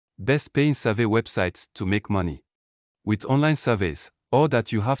Best paying survey websites to make money. With online surveys, all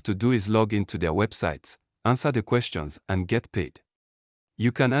that you have to do is log into their websites, answer the questions, and get paid.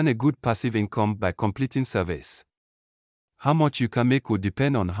 You can earn a good passive income by completing surveys. How much you can make will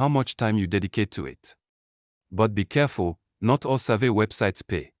depend on how much time you dedicate to it. But be careful, not all survey websites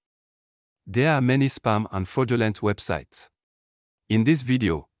pay. There are many spam and fraudulent websites. In this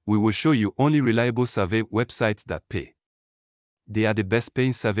video, we will show you only reliable survey websites that pay. They are the best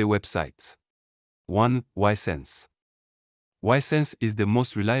paying survey websites. 1. Ysense. Ysense is the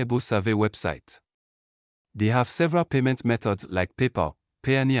most reliable survey website. They have several payment methods like PayPal,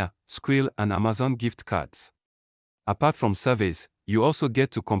 Payoneer, Skrill, and Amazon gift cards. Apart from surveys, you also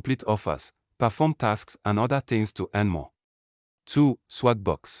get to complete offers, perform tasks, and other things to earn more. 2.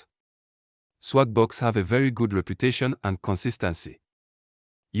 Swagbucks. Swagbucks have a very good reputation and consistency.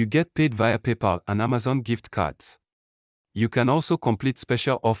 You get paid via PayPal and Amazon gift cards. You can also complete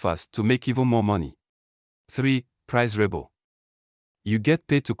special offers to make even more money. 3. PriceRebel. You get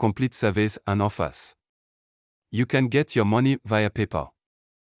paid to complete surveys and offers. You can get your money via PayPal.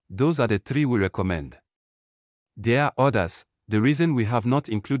 Those are the 3 we recommend. There are others. The reason we have not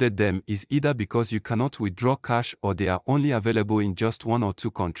included them is either because you cannot withdraw cash or they are only available in just 1 or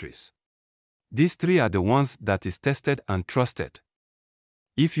 2 countries. These 3 are the ones that is tested and trusted.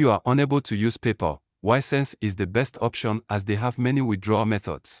 If you are unable to use PayPal, Ysense is the best option as they have many withdrawal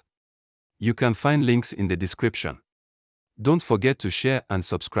methods. You can find links in the description. Don't forget to share and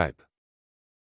subscribe.